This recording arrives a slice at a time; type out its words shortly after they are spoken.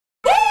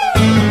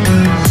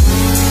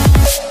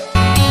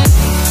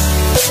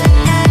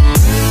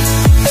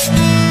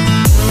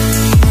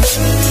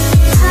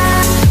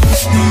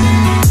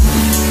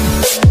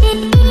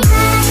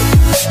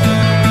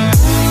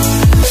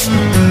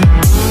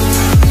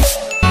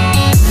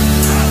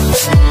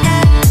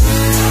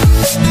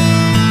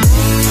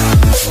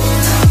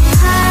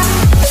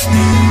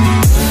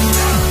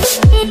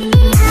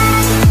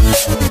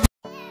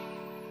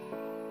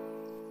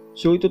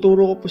So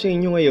ituturo ko po sa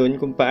inyo ngayon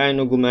kung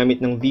paano gumamit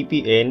ng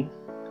VPN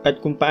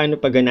at kung paano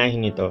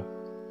paganahin ito.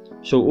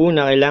 So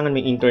una, kailangan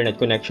may internet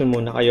connection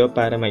muna kayo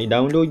para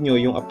ma-download nyo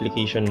yung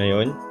application na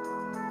yon.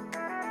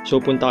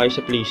 So punta kayo sa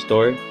Play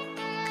Store.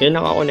 Yan,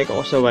 nakakonect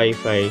ako sa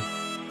Wi-Fi.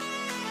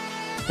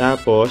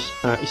 Tapos,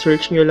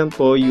 i-search nyo lang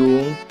po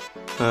yung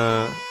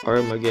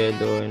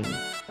Armageddon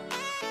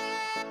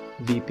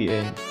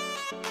VPN.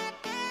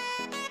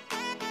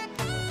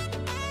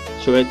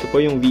 So ito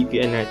po yung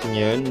VPN natin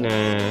ngayon na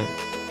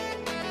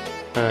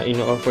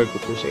ino-offer ko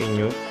po sa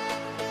inyo.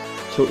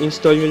 So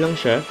install nyo lang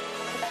siya.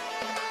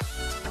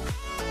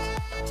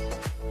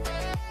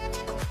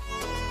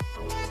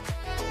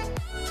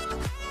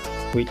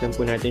 Wait lang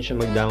po natin siya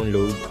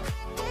mag-download.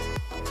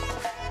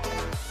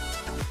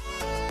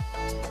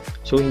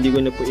 So hindi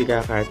ko na po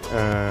ikakat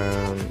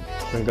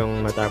hanggang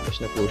matapos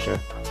na po siya.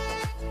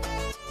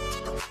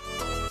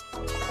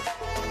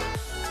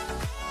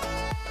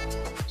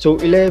 So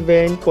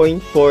 11.4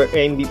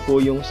 MB po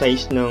yung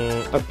size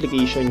ng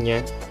application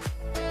niya.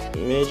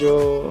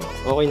 Medyo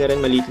okay na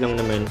rin, maliit lang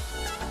naman.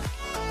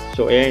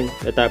 So ayan,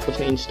 natapos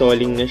na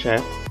installing na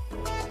siya.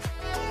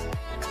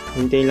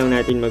 Hintayin lang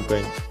natin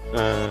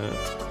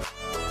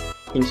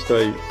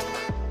install.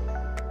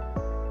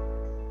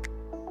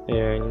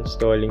 Ayan,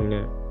 installing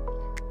na.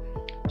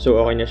 So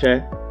okay na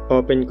siya.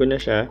 Open ko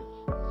na siya.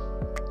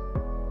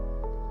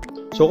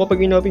 So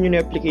kapag in-open nyo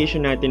na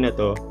application natin na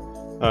to,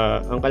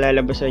 ang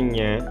kalalabasan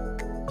niya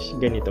is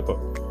ganito po.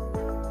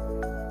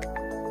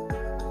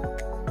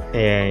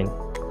 Ayan.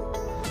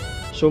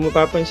 So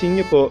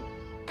mapapansin nyo po,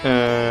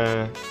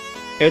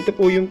 ito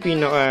po yung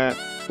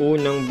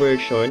pinaka-unang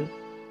version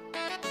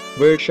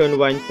 1.0.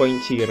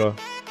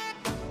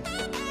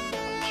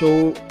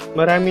 So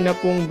marami na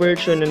pong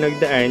version na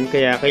nagdaan,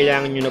 kaya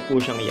kailangan nyo na po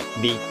siyang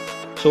i-update.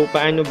 So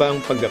paano ba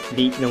ang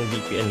pag-update ng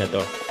VPN na to?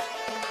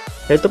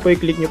 Ito po,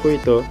 i-click nyo po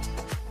ito.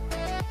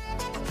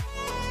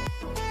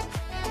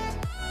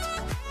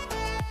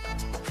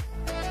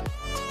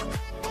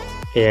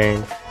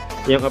 Ayan.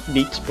 Yung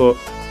updates po,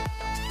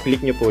 click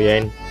nyo po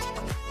yan.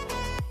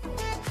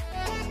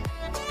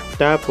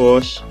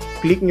 Tapos,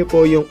 click nyo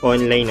po yung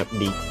online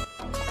update.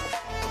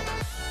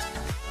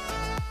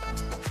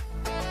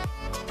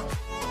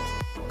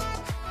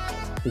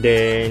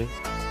 Then,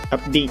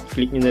 update.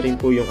 Click nyo na rin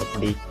po yung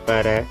update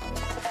para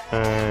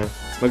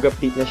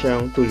mag-update na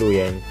siyang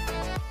tuluyan.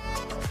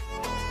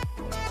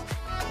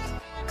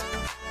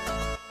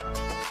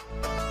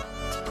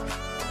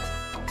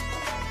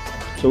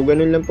 So,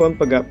 ganun lang po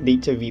ang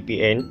pag-update sa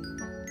VPN.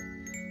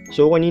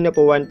 So, kanina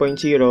po 1.0,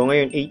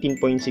 ngayon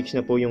 18.6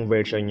 na po yung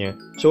version niya.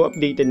 So,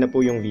 updated na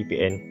po yung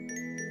VPN.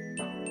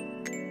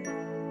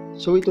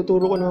 So,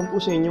 ituturo ko naman po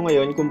sa inyo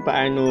ngayon kung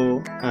paano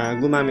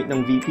gumamit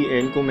ng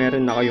VPN kung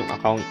meron na kayong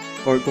account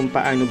or kung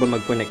paano ba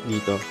mag-connect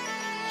dito.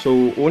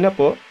 So, una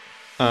po,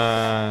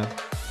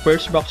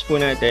 first box po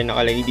natin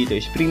nakalagay dito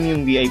is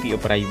Premium, VIP o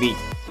Private.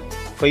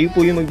 Kayo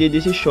po yung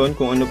magdedesisyon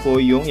kung ano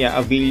po yung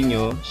i-avail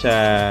nyo sa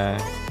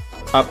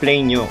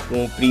apply nyo,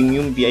 kung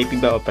Premium, VIP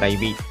ba o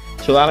Private.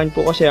 So, akin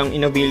po kasi ang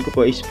in-avail ko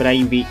po is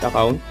Private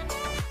account.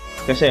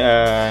 Kasi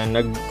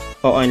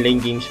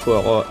nag-online games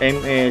po ako,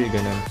 ML,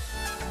 ganun.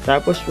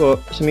 Tapos po,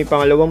 sa may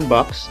pangalawang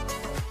box,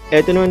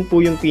 eto naman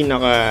po yung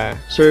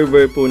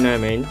pinaka-server po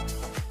namin.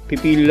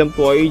 Pipili lang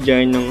po kayo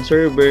dyan ng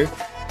server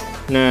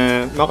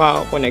na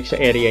makaka-connect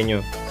sa area nyo.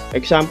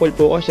 Example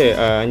po kasi,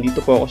 andito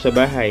po ako sa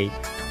bahay.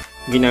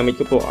 Ginamit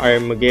ko po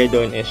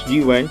Armageddon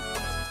SG1.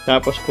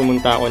 Tapos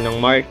pumunta ako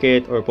ng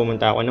market or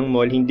pumunta ako ng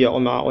mall, hindi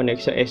ako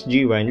makakonect sa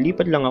SG1,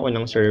 lipat lang ako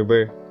ng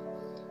server.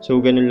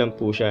 So, ganun lang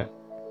po siya.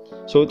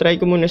 So, try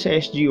ko muna sa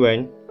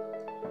SG1.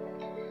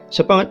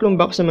 Sa pangatlong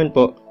box naman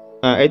po,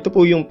 ito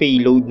po yung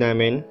payload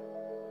namin.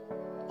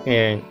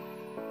 Ayan.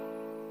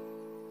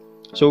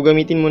 So,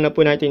 gamitin muna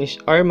po natin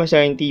is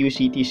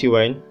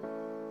arma_uctc1.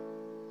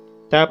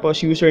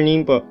 Tapos,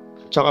 username po,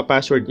 tsaka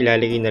password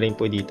ilalagay na rin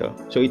po dito.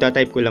 So,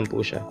 itatype ko lang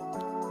po siya.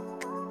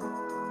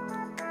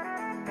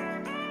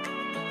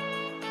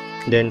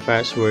 Then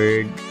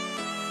password.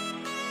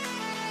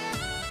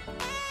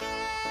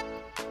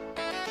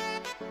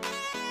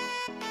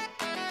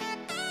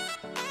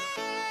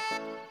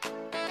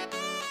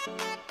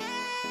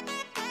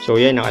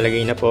 So yan,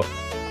 nakalagay na po.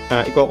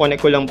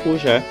 Iko-connect ko lang po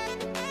siya.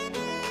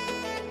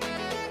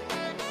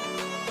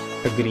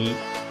 Agree.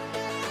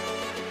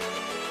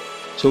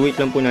 So wait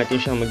lang po natin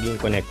siyang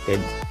maging connected.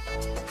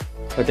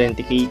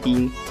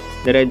 Authenticating.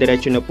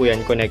 Dire-diretso na po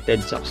yan,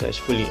 connected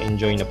successfully,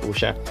 enjoy na po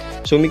siya.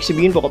 So, mix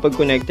sabihin po kapag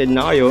connected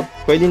na kayo,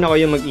 pwede na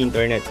kayo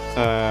mag-internet.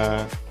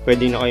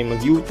 Pwede na kayo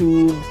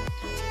mag-YouTube,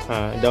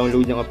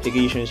 download ng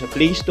application sa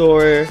Play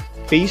Store,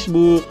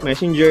 Facebook,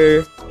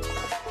 Messenger,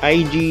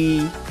 IG,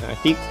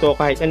 TikTok,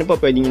 kahit ano pa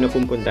pwede nyo na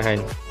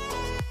pumuntahan.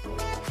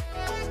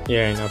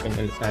 Yan, open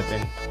ulit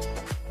natin.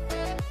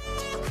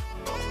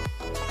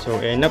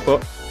 So, ayan na po.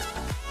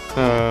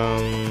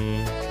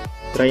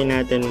 Try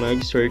natin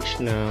mag-search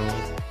ng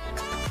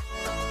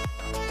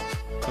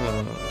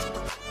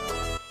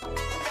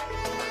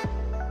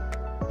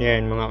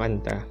yan, mga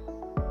kanta.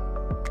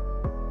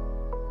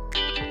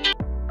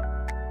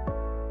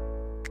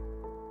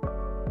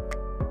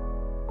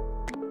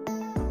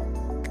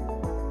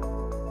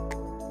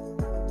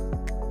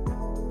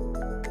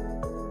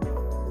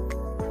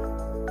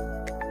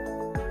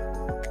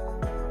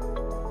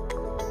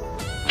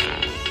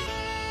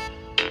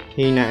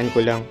 Hinaan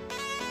ko lang.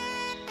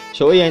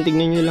 So, ayan,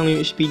 tignan nyo lang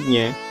yung speed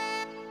niya.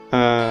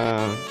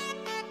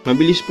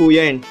 Mabilis po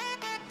yan.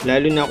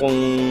 Lalo na kung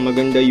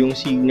maganda yung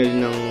signal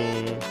ng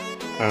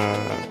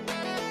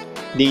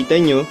data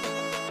nyo.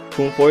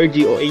 Kung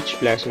 4G o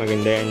H+,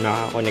 maganda yan.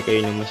 Makakonect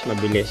kayo ng mas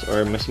mabilis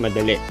or mas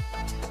madali.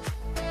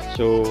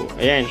 So,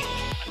 ayan.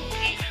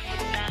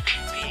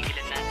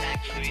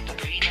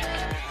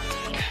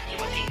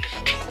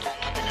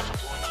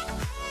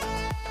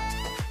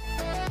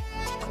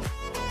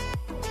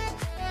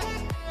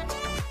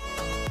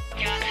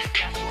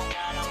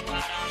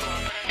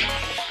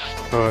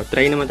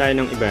 Try naman tayo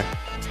ng iba.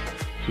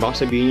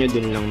 Baka sabihin nyo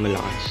dun lang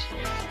malakas.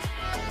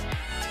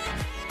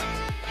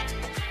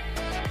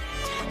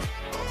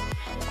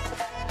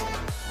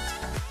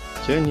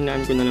 So yun,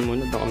 hinaan ko na lang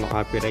muna. Baka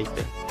makapiright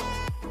eh.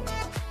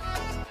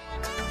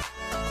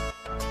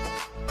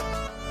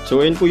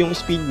 So yun po yung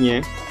speed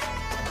niya.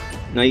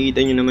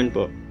 Nakikita nyo naman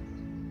po.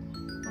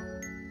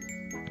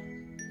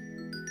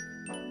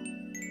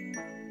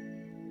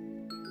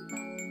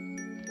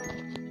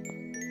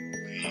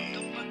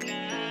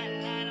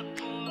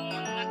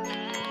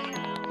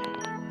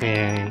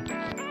 Ayan.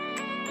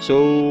 So,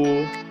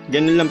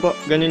 ganun lang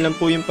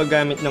po yung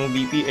paggamit ng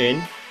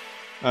VPN.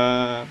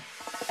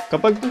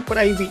 Kapag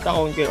private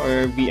account kayo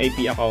or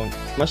VIP account,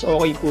 mas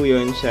okay po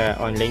yun sa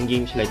online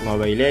games like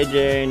Mobile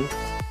Legends,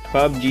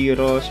 PUBG,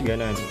 ROS,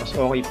 ganun. Mas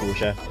okay po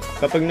siya.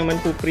 Kapag naman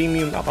po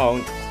premium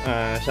account,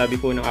 sabi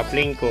po ng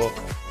upline ko,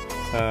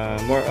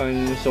 more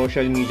on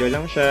social media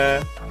lang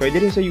siya.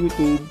 Pwede rin sa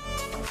YouTube,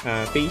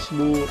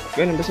 Facebook,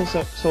 ganun, basta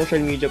sa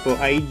social media po,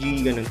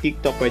 IG, ganun,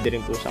 TikTok, pwede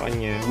rin po sa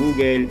kanya,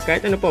 Google,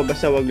 kahit ano po,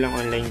 basta wag lang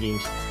online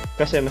games.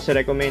 Kasi mas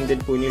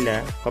recommended po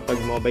nila kapag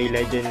Mobile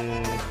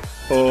Legend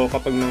o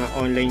kapag mga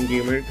online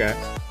gamer ka,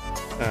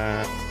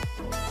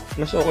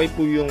 mas okay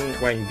po yung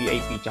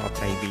VIP tsaka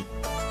private.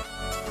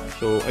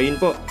 So,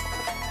 ayun po,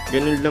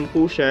 ganun lang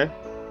po siya.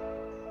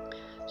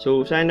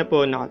 So, sana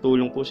po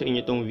nakatulong po sa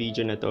inyo tong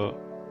video na to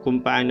kung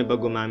paano ba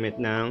gumamit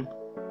ng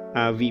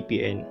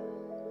VPN.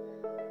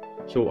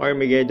 So,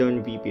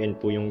 Armageddon VPN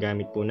po yung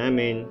gamit po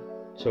namin.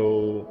 So,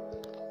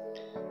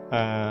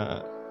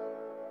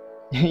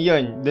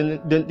 yun.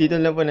 Dito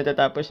lang po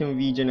natatapos yung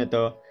video na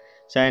to.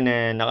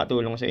 Sana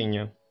nakatulong sa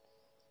inyo.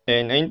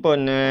 And ayun po,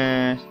 na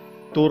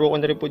turo ko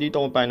na rin po dito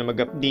kung paano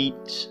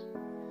mag-updates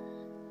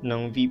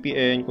ng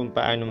VPN, kung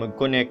paano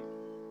mag-connect,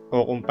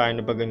 o kung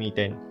paano ba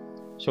gamitin.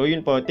 So,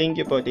 yun po.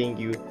 Thank you po. Thank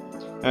you.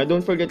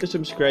 Don't forget to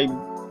subscribe,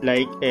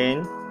 like,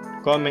 and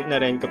comment na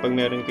rin kapag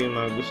meron kayong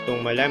mga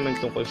gustong malaman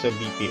tungkol sa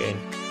VPN.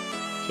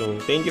 So,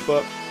 thank you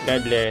po.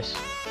 God bless.